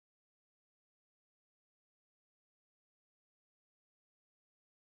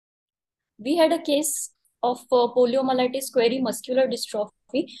We had a case of poliomyelitis query muscular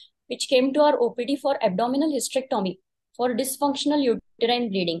dystrophy, which came to our OPD for abdominal hysterectomy for dysfunctional uterine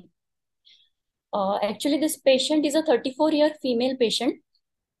bleeding. Actually, this patient is a 34-year female patient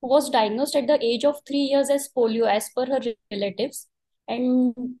who was diagnosed at the age of 3 years as polio as per her relatives.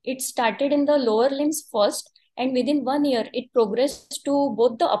 And it started in the lower limbs first, and within 1 year, it progressed to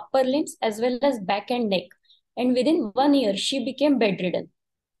both the upper limbs as well as back and neck. And within 1 year, she became bedridden.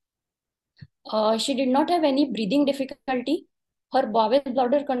 She did not have any breathing difficulty. Her bowel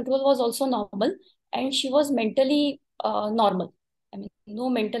bladder control was also normal, and she was mentally normal. I mean, no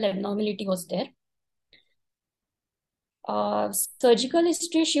mental abnormality was there. Surgical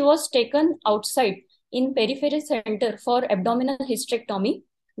history, she was taken outside in periphery center for abdominal hysterectomy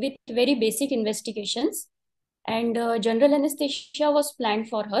with very basic investigations, and general anesthesia was planned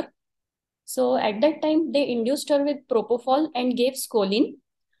for her. So at that time, they induced her with propofol and gave scoline.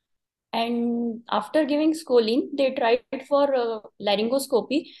 And after giving scoline, they tried for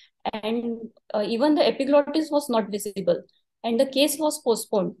laryngoscopy, and even the epiglottis was not visible. And the case was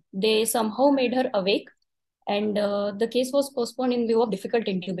postponed. They somehow made her awake, and the case was postponed in view of difficult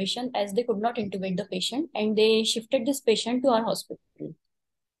intubation as they could not intubate the patient, and they shifted this patient to our hospital.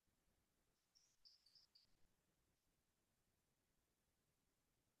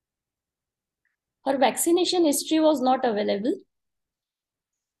 Her vaccination history was not available.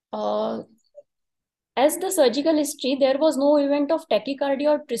 As the surgical history, there was no event of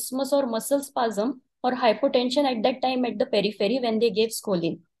tachycardia or trismus or muscle spasm or hypotension at that time at the periphery when they gave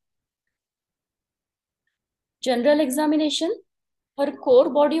scoline. General examination, her core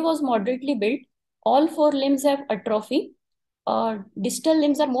body was moderately built. All four limbs have atrophy. Distal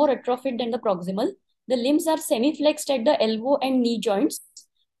limbs are more atrophied than the proximal. The limbs are semi-flexed at the elbow and knee joints,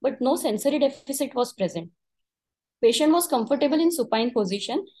 but no sensory deficit was present. Patient was comfortable in supine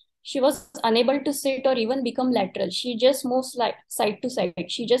position. She was unable to sit or even become lateral. She just moves side to side.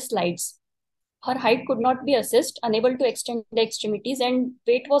 She just slides. Her height could not be assessed, unable to extend the extremities, and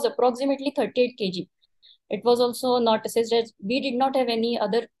weight was approximately 38 kg. It was also not assessed as we did not have any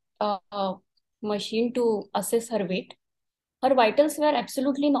other machine to assess her weight. Her vitals were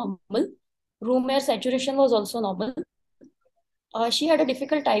absolutely normal. Room air saturation was also normal. She had a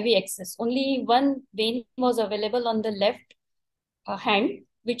difficult IV access. Only one vein was available on the left hand,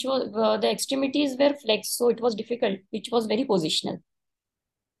 which was the extremities were flexed, so it was difficult, which was very positional.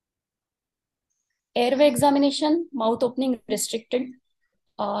 Airway examination, mouth opening restricted.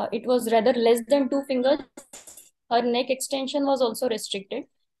 It was rather less than 2 fingers. Her neck extension was also restricted.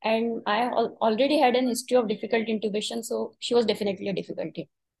 And I already had an history of difficult intubation, so she was definitely a difficulty.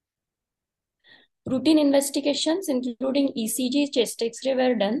 Routine investigations, including ECG, chest X-ray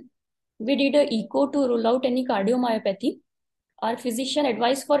were done. We did an echo to rule out any cardiomyopathy. Our physician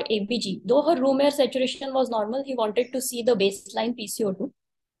advised for ABG. Though her room air saturation was normal, he wanted to see the baseline PCO2.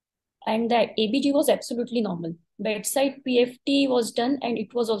 And the ABG was absolutely normal. Bedside PFT was done and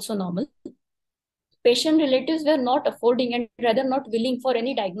it was also normal. Patient relatives were not affording and rather not willing for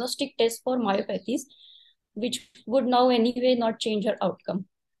any diagnostic test for myopathies, which would now anyway not change her outcome.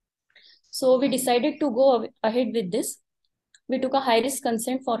 So we decided to go ahead with this. We took a high-risk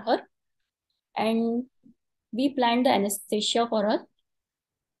consent for her and we planned the anesthesia for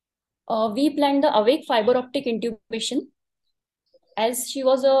her. We planned the awake fiber optic intubation. As she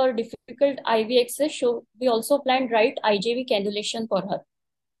was a difficult IV access, so we also planned right IJV cannulation for her.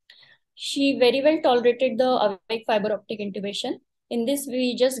 She very well tolerated the awake fiber optic intubation. In this,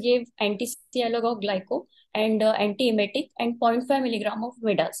 we just gave anti-sialogogue glyco and anti-emetic and 0.5 milligram of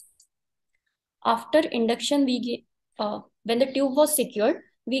midas. After induction, we gave, when the tube was secured,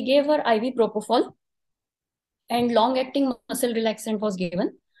 we gave her IV propofol and long-acting muscle relaxant was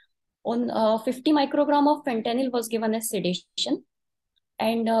given. On 50 microgram of fentanyl was given as sedation,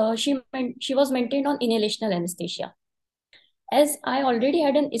 and she was maintained on inhalational anesthesia. As I already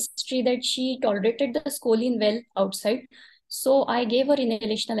had an history that she tolerated the scoline well outside, so I gave her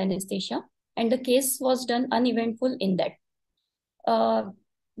inhalational anesthesia, and the case was done uneventful in that.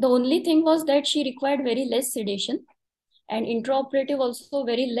 The only thing was that she required very less sedation, and intraoperative also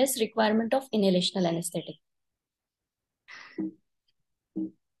very less requirement of inhalational anesthetic.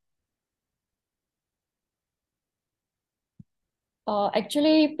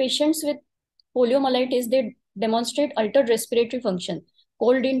 Actually, patients with poliomyelitis, they demonstrate altered respiratory function,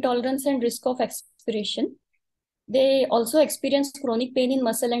 cold intolerance, and risk of expiration. They also experience chronic pain in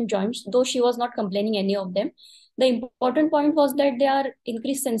muscle and joints, though she was not complaining any of them. The important point was that they are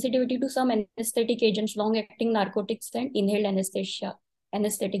increased sensitivity to some anesthetic agents, long-acting narcotics, and inhaled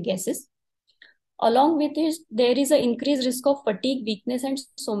anesthetic gases. Along with it, there is an increased risk of fatigue, weakness, and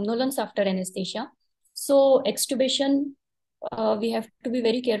somnolence after anesthesia. So extubation, we have to be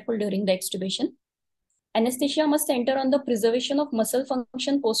very careful during the extubation. Anesthesia must enter on the preservation of muscle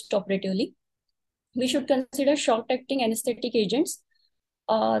function post-operatively. We should consider short-acting anesthetic agents,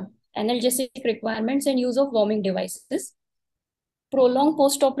 analgesic requirements, and use of warming devices. Prolonged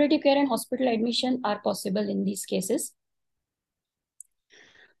post-operative care and hospital admission are possible in these cases.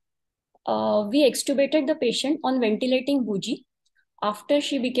 We extubated the patient on ventilating bougie after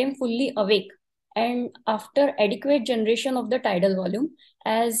she became fully awake and after adequate generation of the tidal volume,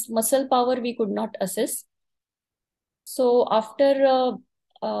 as muscle power we could not assess. So after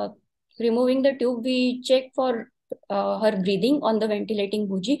removing the tube, we checked for her breathing on the ventilating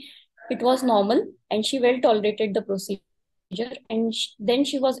bougie. It was normal and she well tolerated the procedure, and then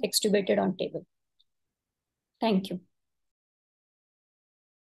she was extubated on table. Thank you.